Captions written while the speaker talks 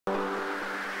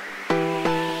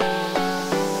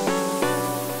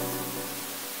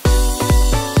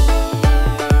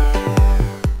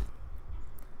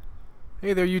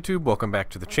Hey there YouTube, welcome back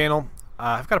to the channel.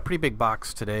 I've got a pretty big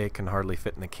box today, can hardly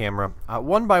fit in the camera.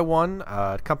 1byone,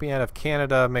 a company out of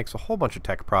Canada, makes a whole bunch of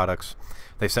tech products.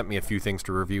 They sent me a few things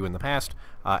to review in the past,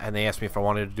 and they asked me if I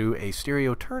wanted to do a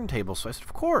stereo turntable, so I said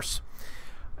of course.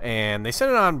 And they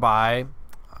sent it on by.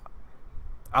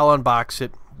 I'll unbox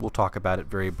it, we'll talk about it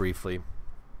very briefly.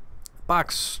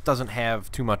 Box doesn't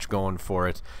have too much going for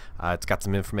it. It's got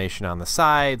some information on the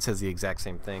side, says the exact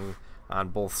same thing on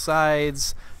both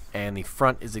sides, and the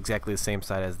front is exactly the same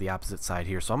side as the opposite side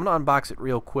here. So I'm going to unbox it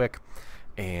real quick,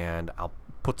 and I'll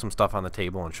put some stuff on the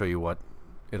table and show you what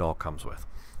it all comes with.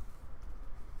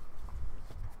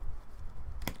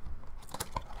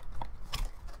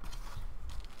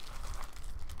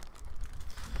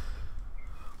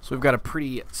 So we've got a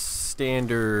pretty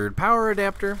standard power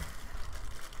adapter.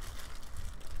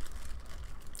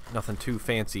 Nothing too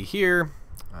fancy here.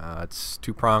 It's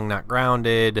two-prong, not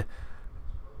grounded.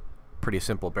 Pretty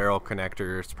simple barrel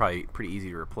connector. It's probably pretty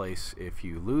easy to replace if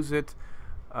you lose it.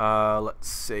 Let's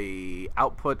say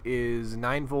output is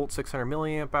 9 volt, 600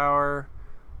 milliamp hour.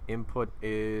 Input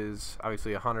is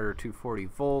obviously 100 or 240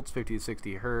 volts, 50 to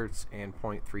 60 hertz, and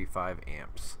 0.35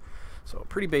 amps. So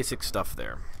pretty basic stuff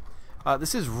there.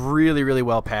 This is really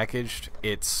well packaged.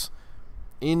 It's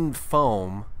in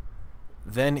foam.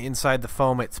 Then inside the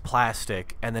foam it's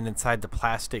plastic, and then inside the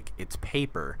plastic it's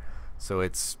paper. So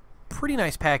it's pretty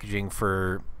nice packaging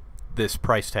for this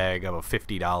price tag of a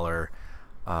 $50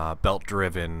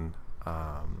 belt-driven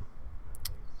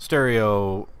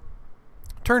stereo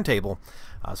turntable.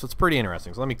 So it's pretty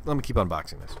interesting. So let me keep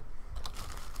unboxing this.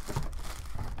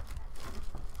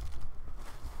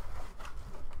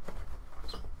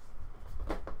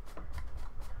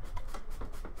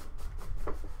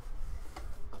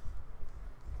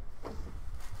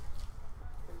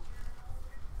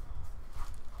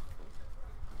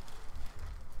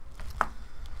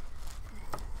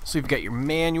 So you've got your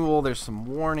manual, there's some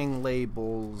warning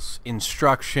labels,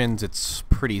 instructions. It's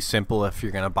pretty simple if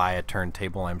you're going to buy a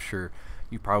turntable. I'm sure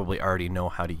you probably already know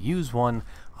how to use one.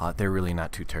 They're really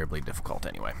not too terribly difficult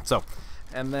anyway. So,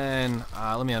 and then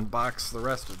let me unbox the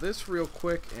rest of this real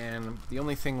quick, and the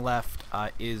only thing left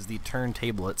is the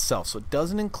turntable itself. So it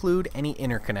doesn't include any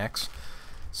interconnects.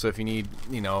 So if you need,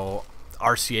 you know,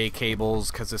 RCA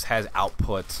cables, because this has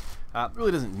outputs, it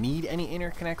really doesn't need any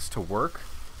interconnects to work.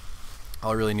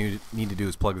 All I really need to do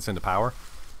is plug this into power.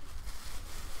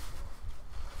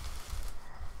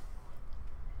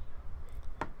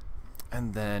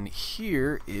 And then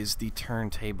here is the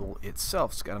turntable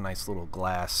itself. It's got a nice little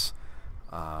glass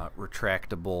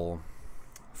retractable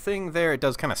thing there. It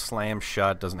does kind of slam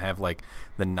shut. Doesn't have like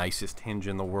the nicest hinge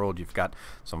in the world. You've got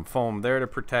some foam there to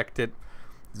protect it.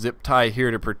 Zip tie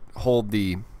here to hold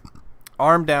the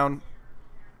arm down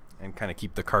and kind of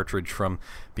keep the cartridge from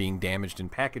being damaged in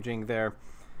packaging there.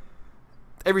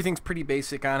 Everything's pretty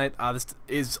basic on it. This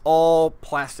is all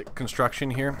plastic construction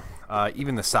here.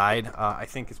 Even the side, I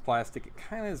think, is plastic. It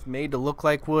kind of is made to look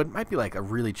like wood. It might be like a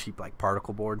really cheap like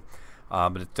particle board,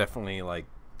 but it's definitely like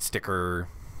sticker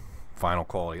vinyl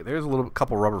quality. There's a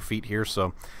couple rubber feet here,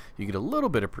 so you get a little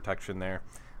bit of protection there.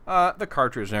 The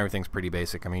cartridge and everything's pretty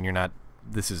basic. I mean,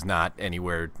 this is not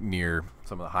anywhere near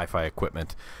some of the hi-fi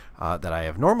equipment that I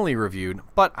have normally reviewed,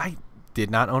 but I did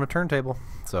not own a turntable.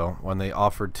 So when they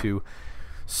offered to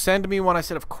send me one, I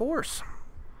said, of course.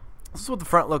 This is what the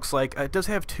front looks like. It does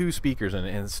have two speakers in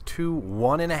it, and it's two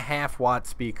 1.5 watt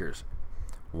speakers.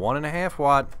 1.5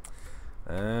 watt.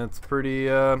 That's pretty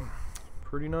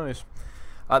nice.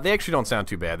 They actually don't sound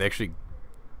too bad.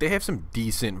 They have some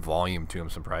decent volume to them,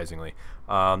 surprisingly.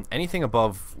 Anything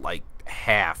above like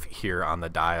half here on the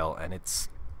dial, and it's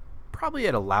probably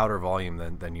at a louder volume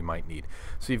than you might need.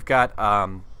 So you've got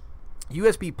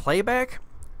USB playback.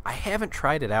 I haven't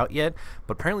tried it out yet,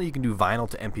 but apparently you can do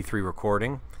Vinyl-to-MP3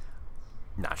 recording.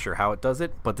 Not sure how it does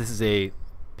it, but this is a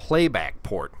playback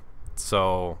port.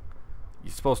 So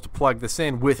you're supposed to plug this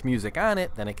in with music on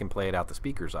it, then it can play it out the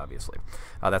speakers, obviously.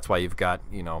 That's why you've got,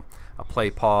 you know, a play,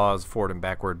 pause, forward and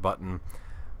backward button,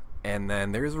 and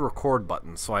then there's a record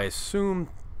button. So I assume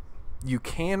you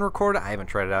can record it. I haven't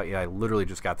tried it out yet. I literally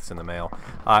just got this in the mail.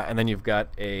 And then you've got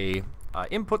a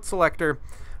input selector,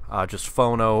 just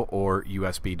phono or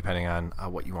USB, depending on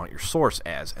what you want your source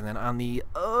as. And then on the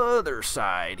other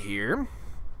side here,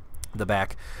 the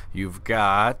back, you've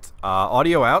got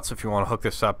audio out. So if you want to hook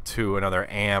this up to another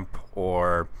amp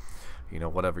or, you know,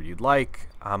 whatever you'd like.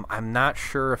 I'm not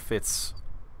sure if it's,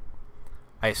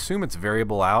 I assume it's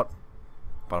variable out,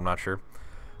 but I'm not sure.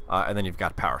 And then you've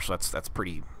got power. So that's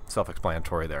pretty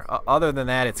self-explanatory there. Other than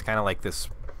that, it's kind of like this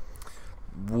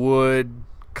wood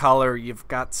color. You've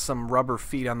got some rubber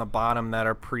feet on the bottom that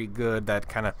are pretty good, that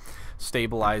kind of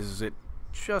stabilizes it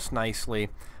just nicely.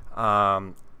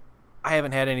 I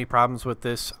haven't had any problems with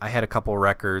this. I had a couple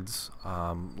records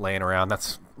laying around.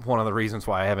 That's one of the reasons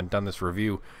why I haven't done this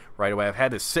review right away. I've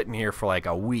had this sitting here for like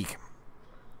a week,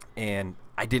 and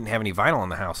I didn't have any vinyl in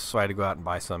the house, so I had to go out and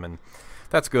buy some, and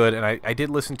that's good. And I did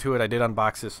listen to it. I did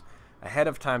unbox this ahead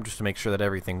of time just to make sure that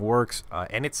everything works,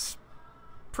 and it's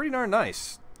pretty darn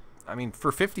nice. I mean,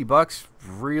 for 50 bucks,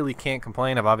 really can't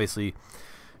complain. I've obviously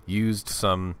used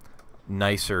some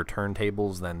nicer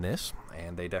turntables than this,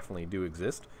 and they definitely do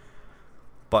exist.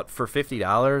 But for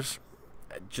 $50,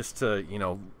 just to, you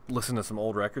know, listen to some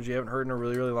old records you haven't heard in a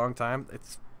really, really long time,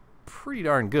 it's pretty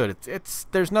darn good.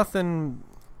 There's nothing,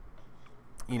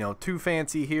 you know, too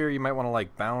fancy here. You might want to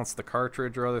like balance the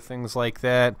cartridge or other things like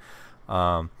that.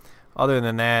 Other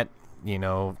than that, you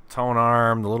know, tone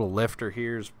arm, the little lifter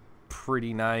here is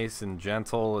pretty nice and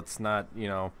gentle. It's not, you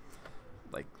know,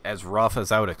 like as rough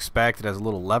as I would expect. It has a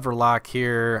little lever lock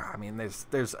here. I mean, there's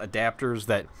adapters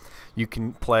that you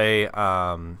can play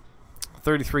 33s,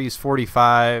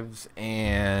 45s,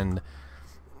 and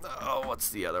what's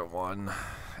the other one?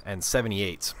 And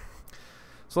 78s.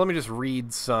 So let me just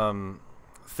read some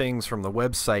things from the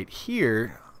website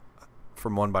here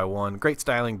from 1byone. Great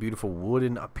styling, beautiful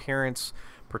wooden appearance,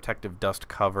 protective dust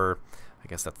cover. I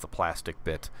guess that's the plastic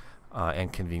bit,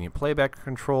 and convenient playback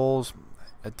controls.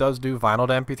 It does do vinyl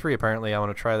to MP3. Apparently, I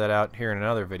want to try that out here in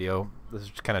another video. This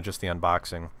is kind of just the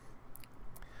unboxing.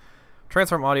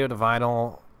 Transform audio to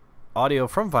vinyl, audio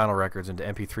from vinyl records into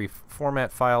MP3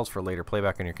 format files for later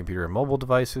playback on your computer and mobile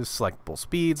devices. Selectable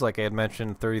speeds, like I had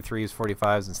mentioned, 33s,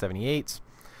 45s, and 78s,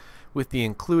 with the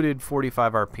included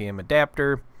 45 RPM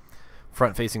adapter.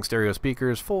 Front-facing stereo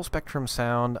speakers, full spectrum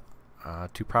sound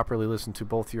to properly listen to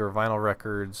both your vinyl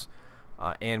records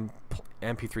and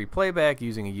MP3 playback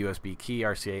using a USB key.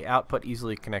 RCA Output,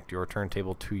 easily connect your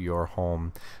turntable to your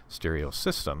home stereo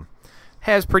system.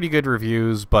 Has pretty good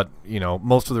reviews, but you know,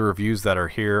 most of the reviews that are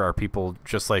here are people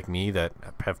just like me that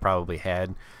have probably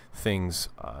had things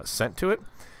sent to it.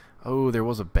 Oh, there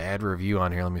was a bad review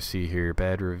on here. Let me see here.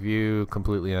 Bad review,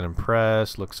 completely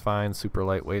unimpressed, looks fine, super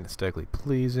lightweight and aesthetically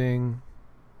pleasing.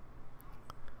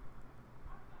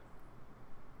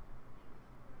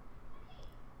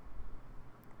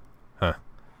 Huh.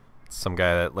 Some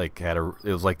guy that like had it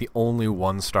was like the only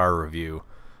 1-star review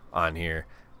on here,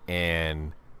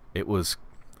 and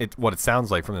what it sounds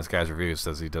like from this guy's review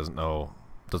says he doesn't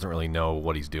really know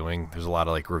what he's doing. There's a lot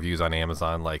of like reviews on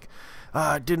Amazon like,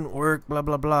 it didn't work, blah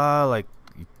blah blah, like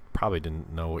you probably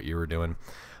didn't know what you were doing.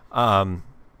 But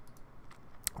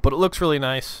it looks really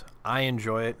nice. I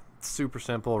enjoy it. It's super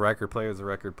simple. Record player is a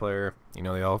record player. You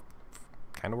know, they all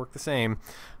kind of work the same.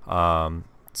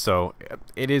 So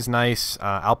it is nice.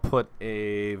 I'll put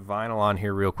a vinyl on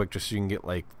here real quick just so you can get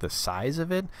like the size of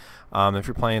it. If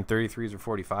you're playing 33s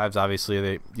or 45s,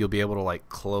 obviously you'll be able to like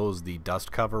close the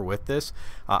dust cover with this.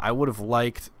 I would have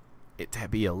liked it to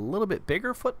be a little bit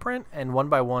bigger footprint, and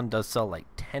 1byone does sell like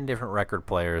 10 different record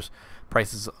players,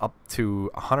 prices up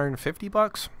to 150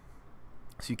 bucks.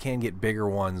 So you can get bigger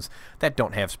ones that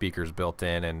don't have speakers built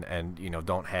in and you know,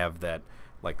 don't have that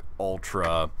like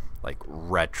ultra like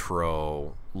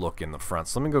retro look in the front.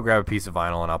 So let me go grab a piece of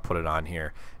vinyl and I'll put it on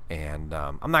here. And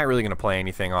I'm not really going to play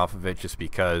anything off of it just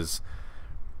because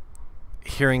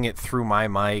hearing it through my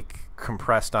mic,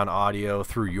 compressed on audio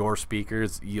through your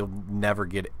speakers, you'll never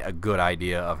get a good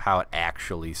idea of how it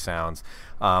actually sounds.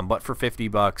 But for 50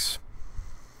 bucks,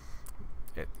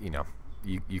 you know,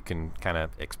 you can kind of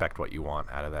expect what you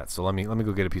want out of that. So let me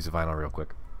go get a piece of vinyl real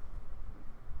quick.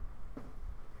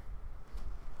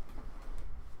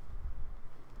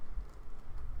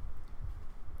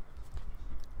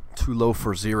 Too Low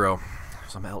for Zero.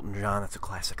 Some Elton John. That's a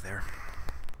classic there.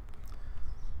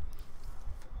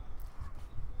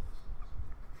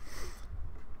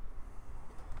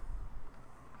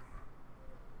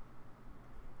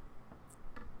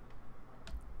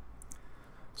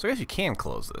 So I guess you can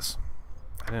close this.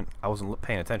 I wasn't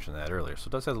paying attention to that earlier. So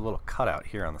it does have a little cutout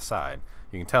here on the side.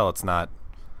 You can tell it's not.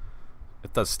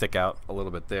 It does stick out a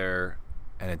little bit there,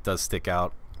 and it does stick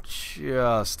out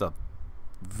just a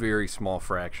very small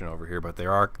fraction over here, but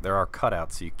there are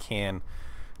cutouts, so you can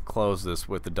close this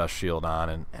with the dust shield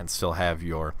on and still have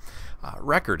your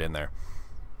record in there.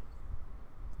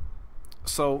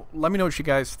 So let me know what you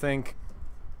guys think.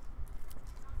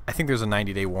 I think there's a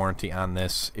 90-day warranty on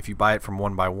this. If you buy it from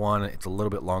 1byone, it's a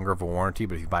little bit longer of a warranty,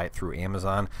 but if you buy it through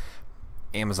Amazon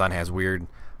has weird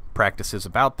practices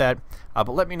about that. But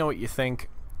let me know what you think.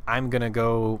 I'm gonna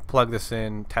go plug this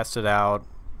in, test it out.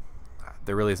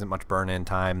 There really isn't much burn-in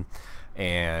time,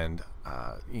 and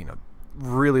you know,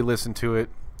 really listen to it.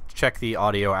 check the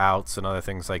audio outs and other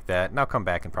things like that, and I'll come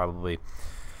back in probably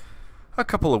a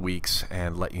couple of weeks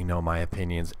and let you know my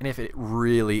opinions and if it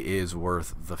really is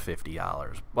worth the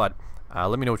 $50. But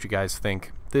let me know what you guys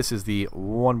think. This is the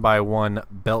 1byone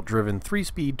belt-driven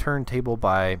 3-speed turntable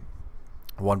by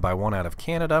 1byone out of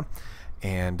Canada.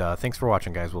 And thanks for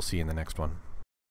watching, guys. We'll see you in the next one.